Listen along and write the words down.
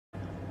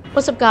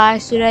What's up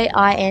guys, today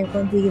I am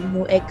going to be giving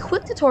you a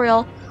quick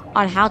tutorial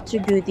on how to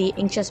do the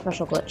Inkjet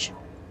special glitch.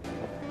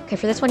 Okay,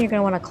 for this one you're going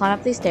to want to climb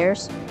up these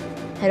stairs,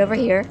 head over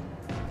here,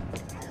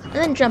 and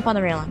then jump on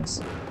the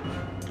railings.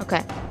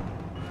 Okay.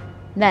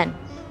 Then,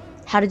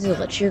 how to do the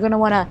glitch. You're going to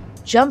want to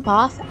jump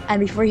off,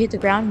 and before you hit the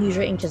ground, use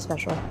your Inkjet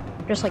special.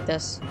 Just like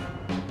this.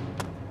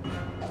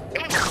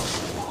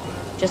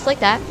 Just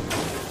like that.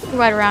 You can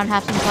ride around,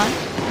 have some fun.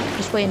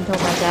 Just wait until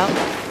it runs out.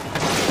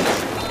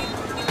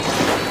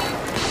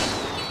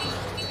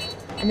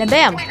 And then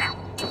bam!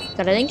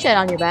 Got an Inkjet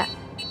on your back.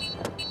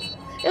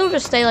 It'll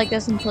just stay like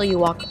this until you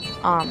walk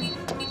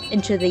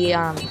into the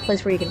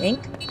place where you can ink.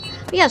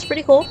 But yeah, it's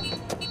pretty cool.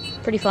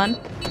 Pretty fun.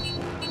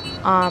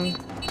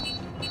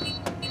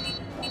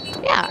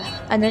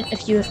 Yeah, and then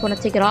if you just want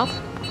to take it off,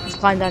 just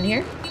climb down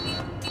here.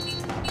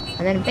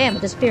 And then bam,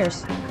 it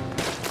disappears.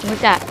 Just like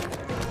that.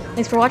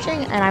 Thanks for watching,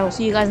 and I will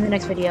see you guys in the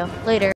next video. Later.